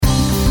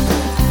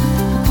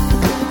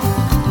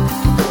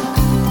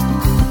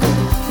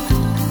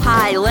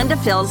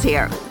Linda Fields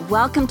here.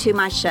 Welcome to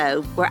my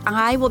show where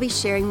I will be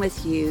sharing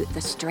with you the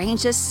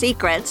strangest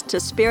secrets to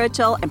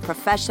spiritual and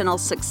professional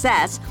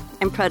success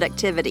and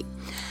productivity.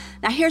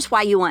 Now, here's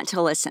why you want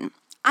to listen.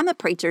 I'm a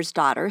preacher's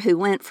daughter who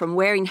went from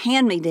wearing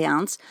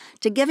hand-me-downs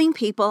to giving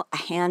people a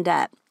hand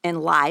up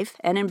in life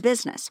and in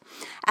business.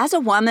 As a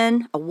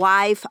woman, a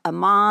wife, a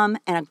mom,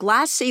 and a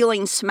glass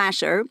ceiling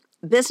smasher,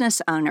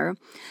 business owner,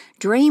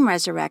 dream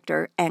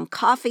resurrector, and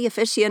coffee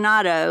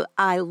aficionado,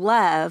 I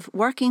love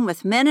working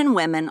with men and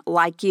women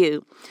like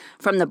you,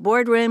 from the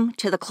boardroom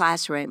to the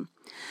classroom.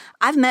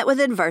 I've met with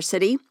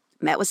adversity,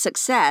 met with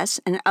success,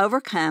 and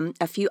overcome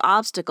a few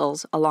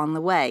obstacles along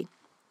the way.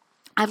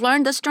 I've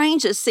learned the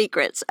strangest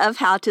secrets of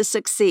how to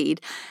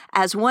succeed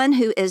as one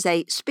who is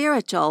a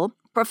spiritual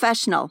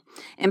professional,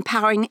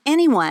 empowering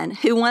anyone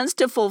who wants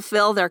to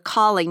fulfill their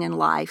calling in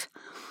life.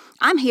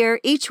 I'm here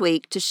each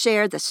week to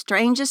share the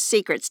strangest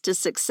secrets to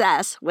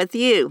success with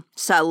you.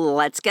 So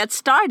let's get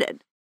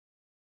started.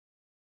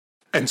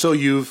 And so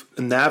you've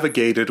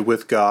navigated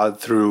with God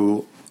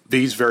through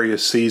these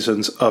various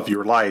seasons of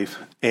your life.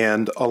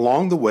 And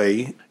along the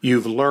way,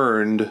 you've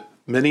learned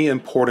many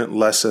important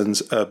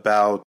lessons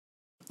about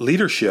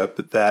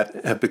leadership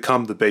that have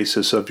become the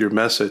basis of your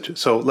message.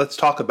 So let's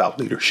talk about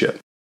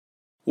leadership.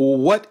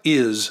 What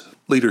is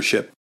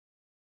leadership?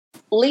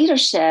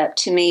 Leadership,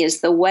 to me,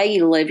 is the way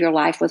you live your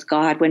life with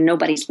God when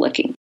nobody's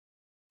looking.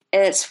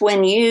 It's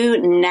when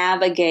you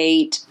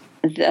navigate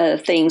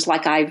the things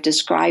like I've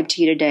described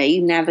to you today,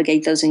 you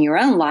navigate those in your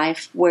own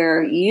life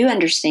where you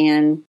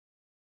understand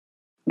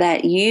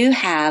that you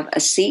have a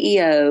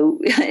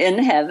CEO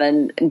in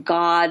heaven,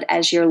 God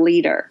as your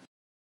leader.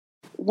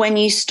 When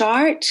you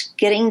start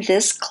getting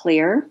this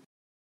clear,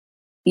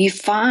 you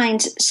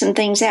find some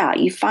things out.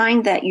 You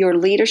find that your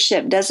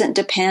leadership doesn't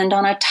depend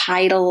on a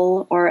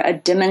title or a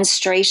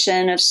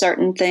demonstration of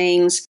certain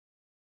things.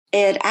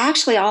 It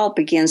actually all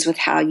begins with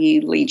how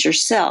you lead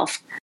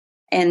yourself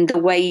and the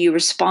way you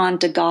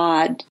respond to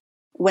God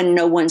when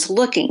no one's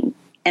looking.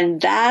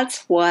 And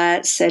that's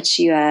what sets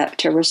you up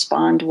to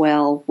respond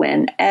well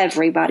when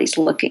everybody's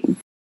looking.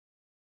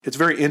 It's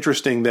very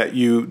interesting that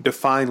you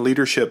define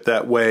leadership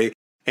that way,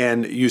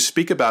 and you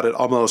speak about it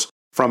almost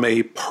from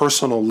a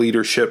personal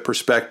leadership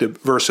perspective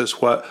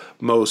versus what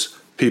most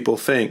people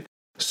think.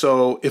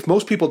 So if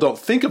most people don't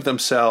think of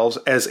themselves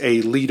as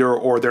a leader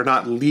or they're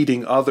not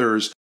leading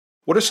others,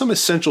 what are some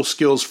essential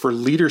skills for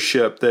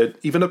leadership that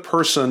even a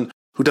person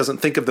who doesn't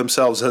think of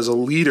themselves as a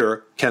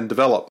leader can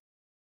develop?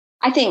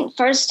 I think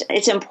first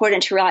it's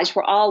important to realize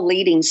we're all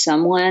leading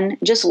someone.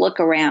 Just look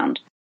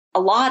around.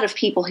 A lot of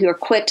people who are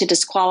quick to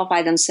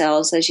disqualify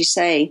themselves, as you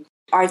say,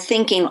 are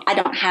thinking, I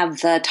don't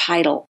have the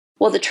title.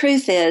 Well, the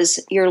truth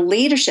is your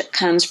leadership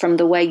comes from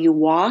the way you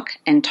walk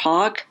and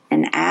talk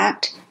and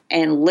act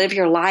and live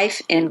your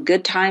life in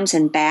good times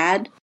and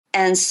bad.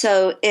 And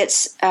so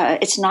it's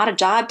not a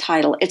job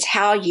title. It's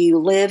how you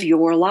live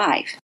your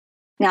life.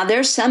 Now,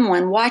 there's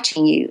someone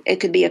watching you.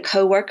 It could be a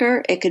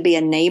coworker. It could be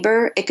a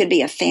neighbor. It could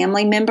be a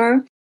family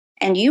member.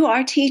 And you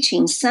are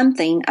teaching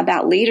something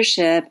about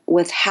leadership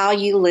with how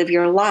you live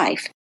your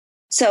life.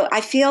 So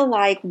I feel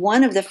like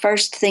one of the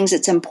first things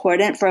that's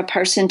important for a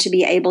person to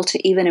be able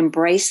to even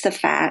embrace the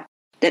fact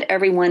that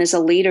everyone is a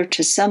leader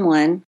to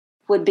someone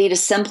would be to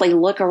simply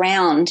look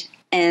around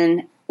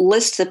and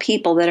list the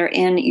people that are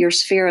in your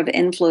sphere of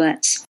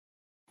influence.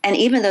 And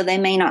even though they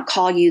may not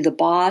call you the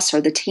boss or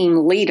the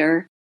team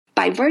leader,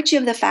 by virtue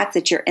of the fact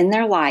that you're in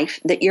their life,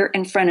 that you're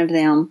in front of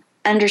them,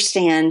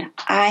 understand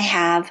I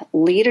have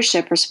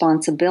leadership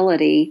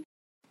responsibility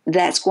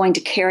that's going to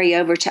carry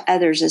over to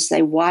others as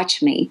they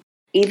watch me,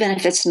 even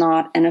if it's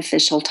not an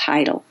official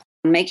title,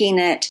 making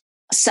it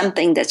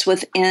something that's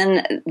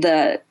within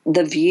the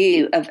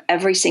view of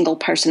every single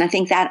person. I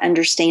think that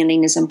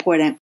understanding is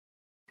important.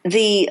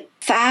 The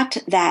fact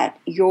that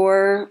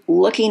you're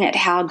looking at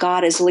how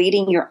God is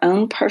leading your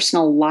own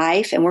personal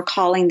life, and we're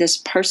calling this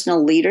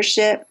personal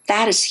leadership,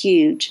 that is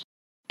huge.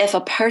 If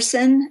a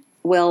person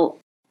will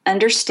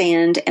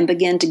understand and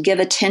begin to give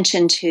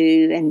attention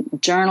to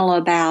and journal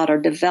about or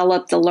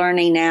develop the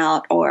learning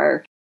out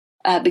or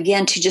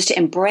begin to just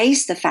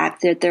embrace the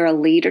fact that they're a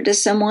leader to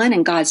someone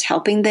and God's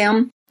helping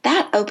them,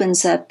 that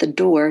opens up the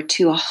door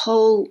to a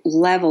whole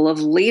level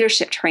of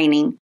leadership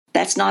training.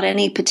 That's not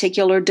any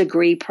particular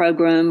degree,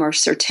 program, or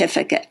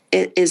certificate.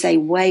 It is a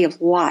way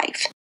of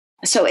life.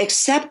 So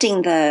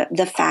accepting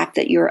the fact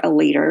that you're a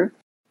leader,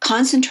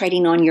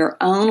 concentrating on your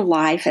own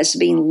life as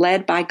being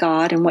led by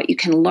God and what you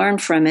can learn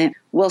from it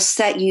will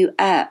set you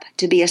up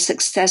to be a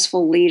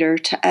successful leader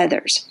to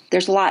others.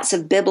 There's lots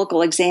of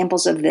biblical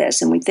examples of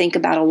this, and we think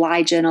about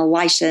Elijah and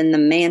Elisha, and the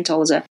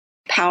mantle is a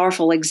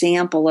powerful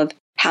example of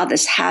how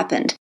this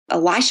happened.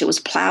 Elisha was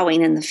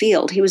plowing in the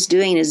field. He was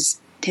doing his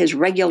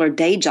regular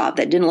day job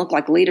that didn't look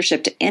like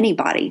leadership to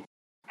anybody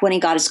when he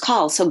got his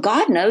call. So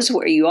God knows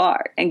where you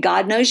are, and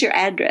God knows your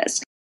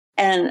address.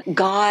 And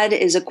God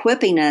is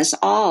equipping us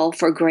all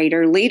for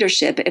greater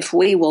leadership if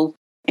we will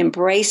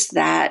embrace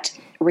that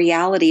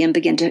reality and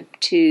begin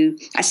to,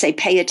 I say,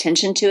 pay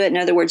attention to it. In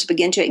other words,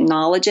 begin to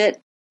acknowledge it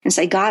and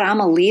say, God, I'm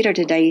a leader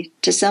today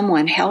to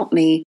someone. Help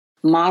me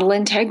model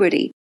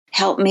integrity.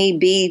 Help me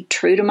be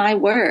true to my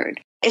word.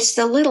 It's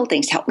the little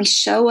things. Help me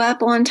show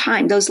up on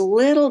time. Those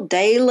little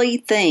daily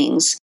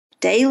things,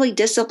 daily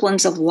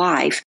disciplines of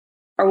life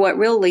are what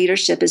real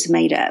leadership is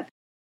made of.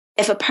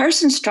 If a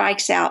person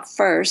strikes out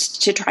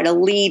first to try to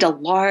lead a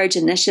large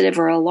initiative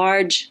or a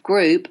large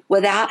group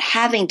without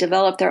having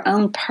developed their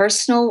own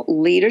personal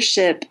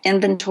leadership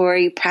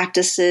inventory,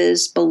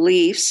 practices,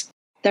 beliefs,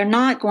 they're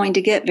not going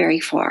to get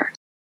very far.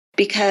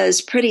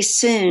 Because pretty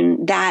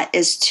soon that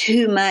is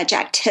too much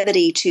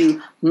activity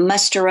to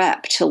muster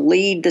up to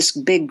lead this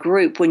big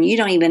group when you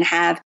don't even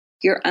have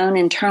your own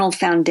internal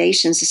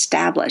foundations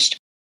established.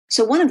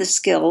 So one of the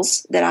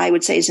skills that I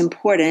would say is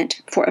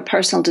important for a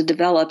person to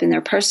develop in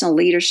their personal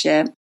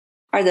leadership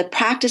are the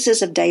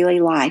practices of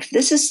daily life.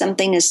 This is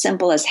something as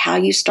simple as how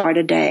you start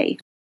a day,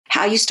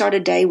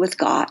 with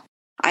God.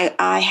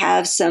 I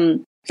have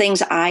some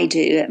things I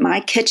do at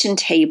my kitchen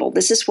table.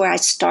 This is where I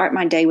start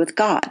my day with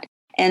God.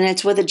 And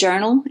it's with a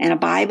journal and a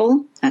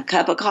Bible, a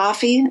cup of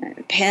coffee,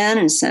 a pen,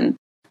 and some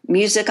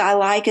music I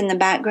like in the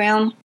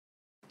background.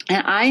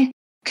 And I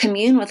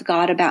commune with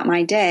God about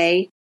my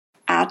day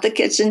at the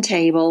kitchen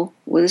table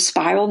with a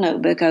spiral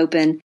notebook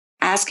open,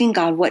 asking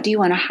God, what do you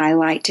want to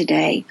highlight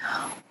today?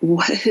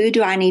 Who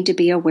do I need to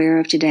be aware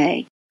of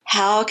today?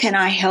 How can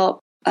I help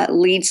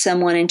lead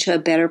someone into a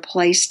better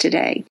place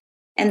today?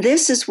 And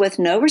this is with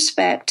no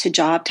respect to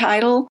job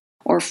title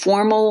or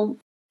formal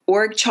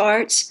org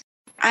charts.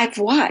 I've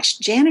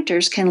watched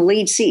janitors can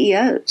lead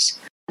CEOs.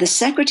 The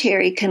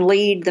secretary can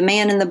lead the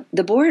man in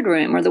the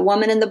boardroom or the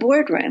woman in the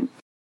boardroom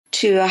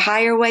to a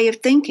higher way of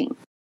thinking.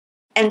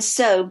 And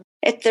so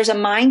there's a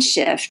mind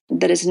shift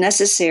that is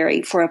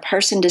necessary for a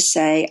person to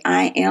say,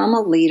 I am a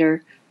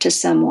leader to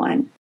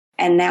someone.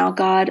 And now,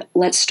 God,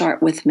 let's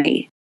start with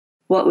me.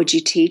 What would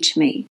you teach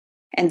me?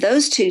 And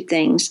those two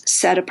things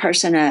set a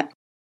person up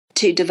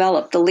to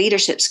develop the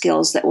leadership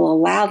skills that will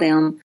allow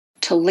them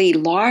to lead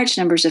large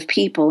numbers of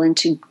people and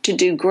to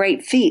do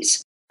great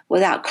feats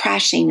without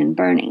crashing and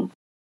burning.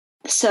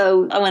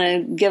 So I want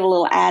to give a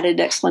little added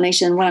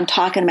explanation. What I'm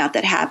talking about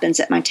that happens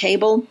at my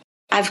table,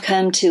 I've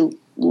come to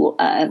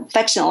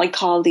affectionately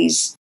call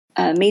these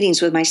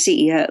meetings with my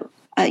CEO.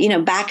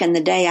 Back in the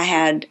day, I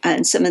had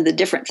some of the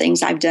different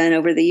things I've done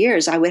over the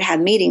years. I would have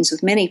meetings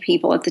with many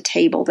people at the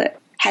table that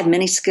had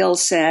many skill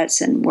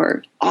sets and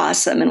were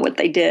awesome in what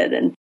they did.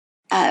 And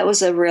it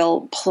was a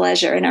real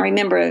pleasure. And I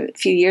remember a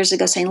few years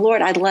ago saying,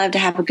 Lord, I'd love to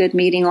have a good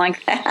meeting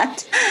like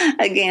that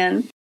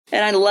again.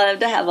 And I'd love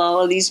to have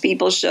all of these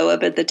people show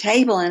up at the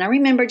table. And I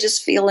remember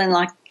just feeling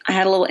like I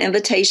had a little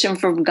invitation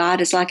from God.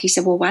 It's like he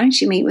said, well, why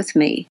don't you meet with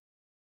me?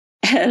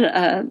 And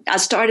I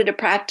started a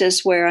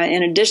practice where,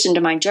 in addition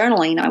to my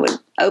journaling, I would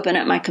open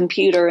up my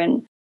computer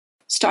and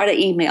start an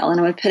email. And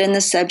I would put in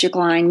the subject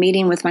line,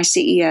 meeting with my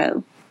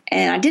CEO.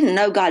 And I didn't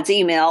know God's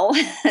email.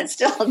 I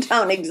still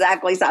don't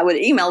exactly. So I would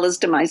email this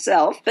to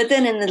myself. But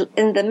then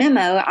in the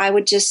memo, I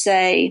would just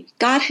say,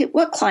 God,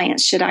 what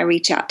clients should I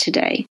reach out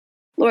today?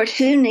 Lord,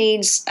 who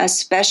needs a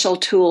special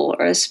tool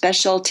or a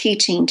special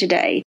teaching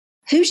today?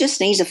 Who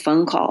just needs a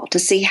phone call to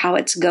see how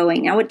it's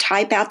going? I would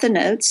type out the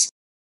notes,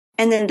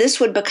 and then this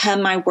would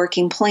become my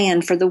working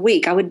plan for the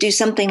week. I would do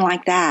something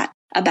like that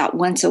about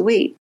once a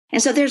week.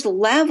 And so there's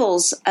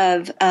levels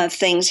of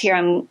things here.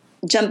 I'm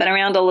jumping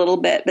around a little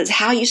bit, but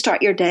how you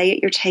start your day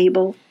at your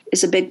table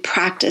is a big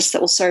practice that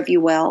will serve you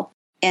well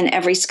in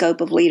every scope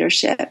of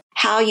leadership.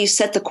 How you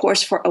set the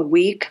course for a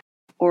week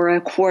or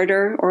a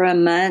quarter or a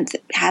month,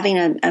 having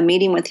a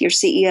meeting with your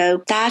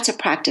CEO, that's a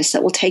practice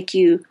that will take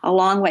you a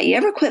long way. You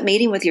ever quit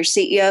meeting with your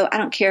CEO? I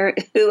don't care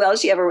who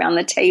else you have around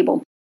the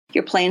table.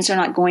 Your plans are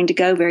not going to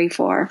go very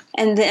far.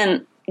 And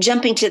then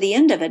jumping to the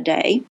end of a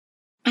day,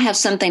 I have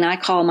something I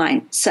call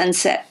my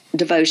sunset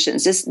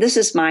devotions. This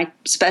is my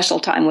special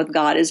time with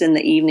God, is in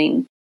the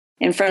evening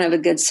in front of a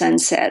good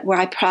sunset, where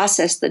I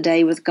process the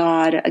day with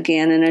God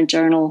again in a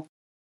journal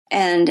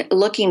and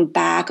looking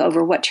back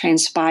over what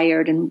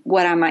transpired and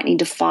what I might need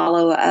to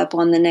follow up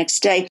on the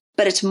next day.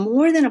 But it's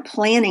more than a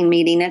planning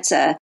meeting. It's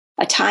a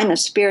time of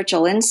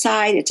spiritual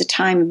insight. It's a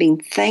time of being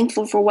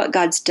thankful for what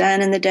God's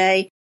done in the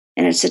day.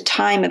 And it's a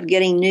time of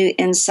getting new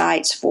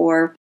insights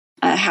for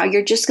how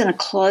you're just going to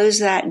close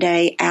that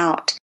day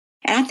out.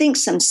 And I think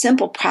some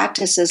simple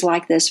practices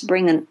like this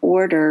bring an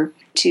order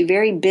to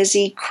very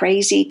busy,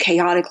 crazy,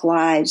 chaotic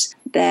lives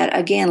that,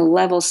 again,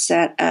 level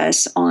set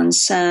us on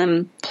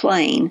some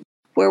plane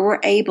where we're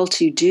able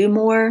to do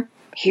more,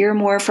 hear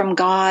more from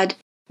God,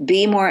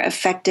 be more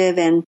effective,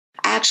 and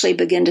actually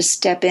begin to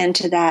step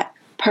into that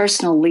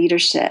personal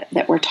leadership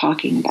that we're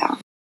talking about.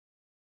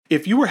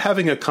 If you were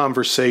having a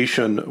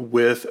conversation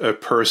with a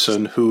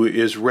person who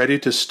is ready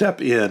to step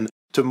in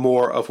to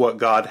more of what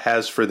God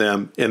has for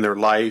them in their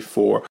life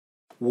or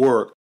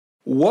work,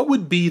 what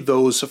would be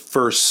those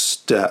first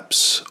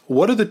steps?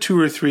 What are the 2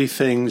 or 3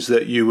 things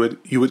that you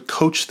would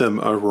coach them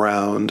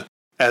around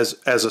as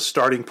a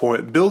starting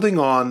point, building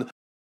on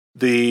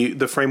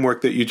the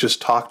framework that you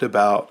just talked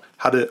about,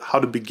 how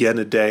to begin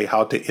a day,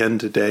 how to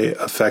end a day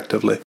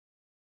effectively?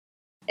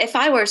 If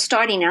I were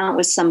starting out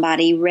with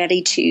somebody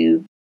ready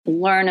to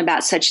learn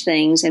about such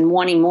things and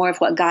wanting more of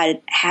what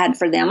God had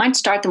for them, I'd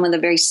start them with a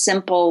very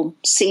simple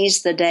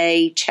seize the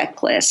day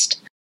checklist.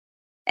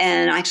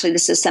 And actually,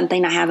 this is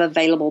something I have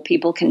available.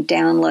 People can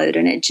download,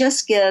 and it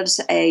just gives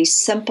a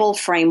simple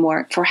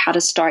framework for how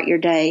to start your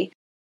day.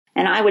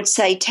 And I would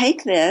say,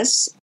 take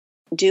this,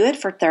 do it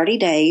for 30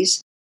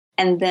 days,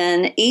 and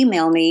then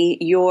email me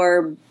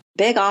your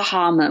big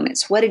aha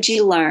moments. What did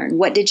you learn?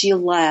 What did you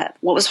love?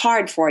 What was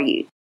hard for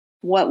you?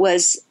 What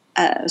was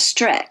a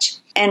stretch?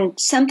 And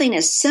something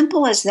as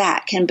simple as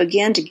that can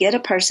begin to get a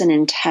person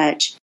in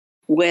touch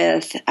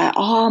with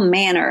all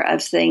manner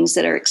of things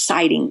that are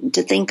exciting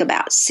to think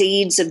about,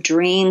 seeds of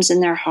dreams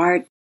in their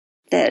heart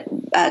that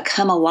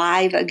come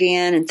alive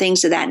again and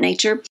things of that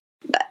nature.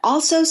 But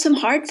also some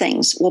hard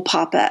things will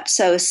pop up.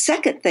 So a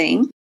second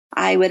thing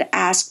I would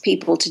ask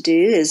people to do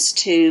is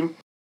to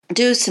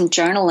do some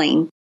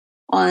journaling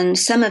on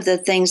some of the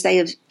things they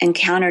have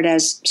encountered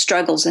as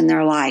struggles in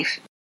their life.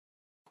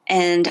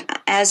 And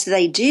as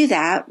they do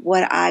that,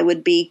 what I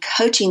would be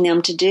coaching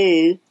them to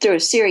do through a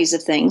series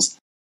of things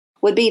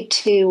would be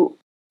to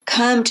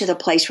come to the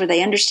place where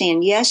they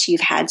understand, yes,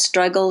 you've had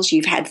struggles,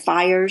 you've had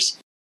fires.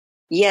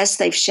 Yes,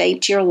 they've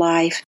shaped your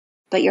life,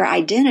 but your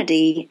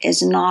identity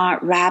is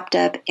not wrapped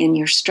up in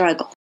your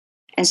struggle.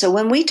 And so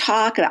when we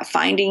talk about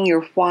finding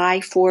your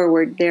why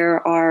forward,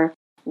 there are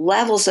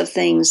levels of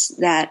things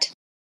that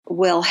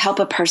will help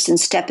a person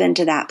step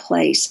into that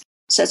place.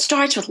 So it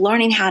starts with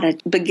learning how to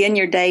begin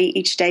your day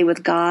each day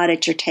with God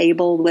at your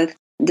table, with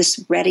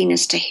this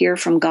readiness to hear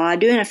from God,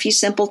 doing a few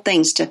simple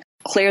things to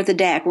clear the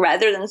deck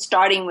rather than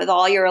starting with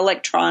all your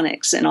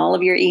electronics and all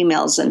of your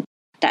emails and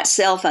that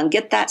cell phone.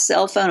 Get that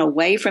cell phone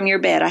away from your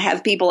bed. I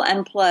have people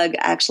unplug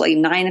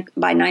actually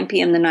by 9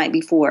 p.m. the night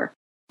before.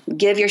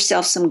 Give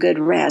yourself some good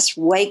rest.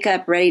 Wake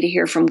up ready to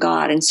hear from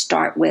God and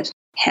start with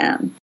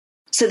Him.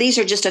 So these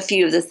are just a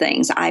few of the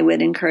things I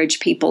would encourage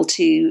people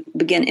to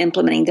begin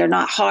implementing. They're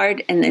not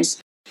hard, and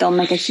they'll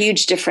make a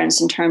huge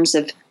difference in terms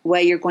of the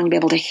way you're going to be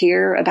able to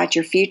hear about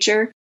your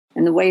future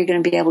and the way you're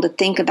going to be able to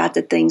think about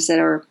the things that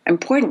are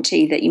important to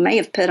you that you may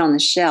have put on the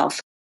shelf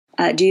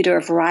due to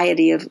a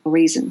variety of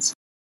reasons.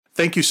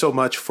 Thank you so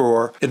much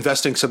for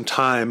investing some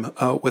time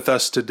with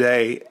us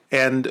today.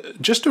 And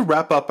just to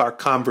wrap up our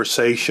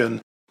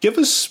conversation, give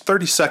us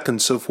 30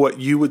 seconds of what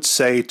you would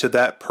say to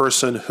that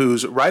person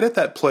who's right at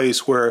that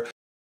place where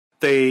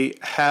they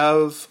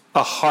have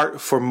a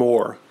heart for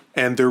more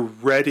and they're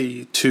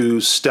ready to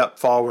step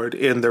forward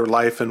in their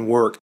life and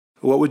work.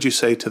 What would you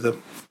say to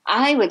them?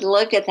 I would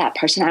look at that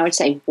person. I would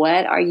say,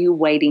 what are you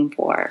waiting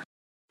for?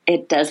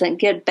 It doesn't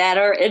get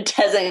better. It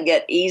doesn't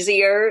get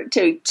easier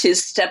to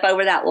step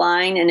over that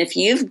line. And if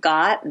you've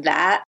got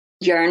that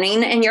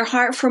yearning in your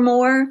heart for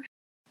more,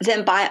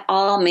 then by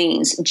all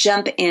means,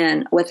 jump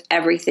in with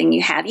everything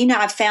you have. You know,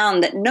 I've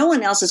found that no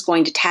one else is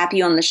going to tap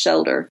you on the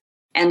shoulder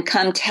and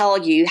come tell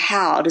you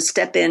how to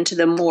step into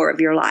the more of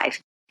your life.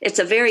 It's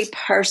a very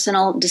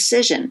personal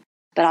decision.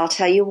 But I'll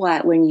tell you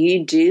what, when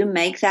you do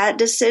make that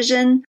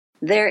decision,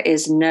 there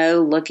is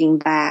no looking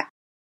back.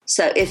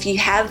 So if you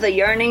have the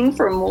yearning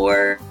for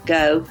more,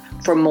 go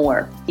for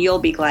more. You'll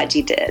be glad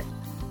you did.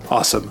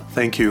 Awesome.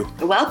 Thank you.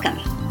 You're welcome.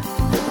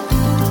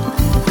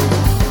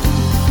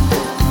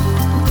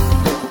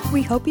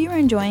 We hope you are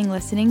enjoying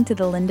listening to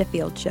The Linda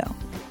Field Show.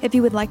 If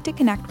you would like to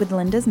connect with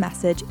Linda's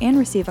message and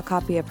receive a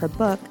copy of her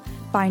book,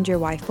 Find Your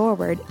Why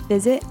Forward,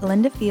 visit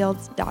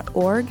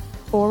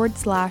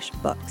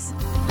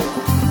lindafields.org/books.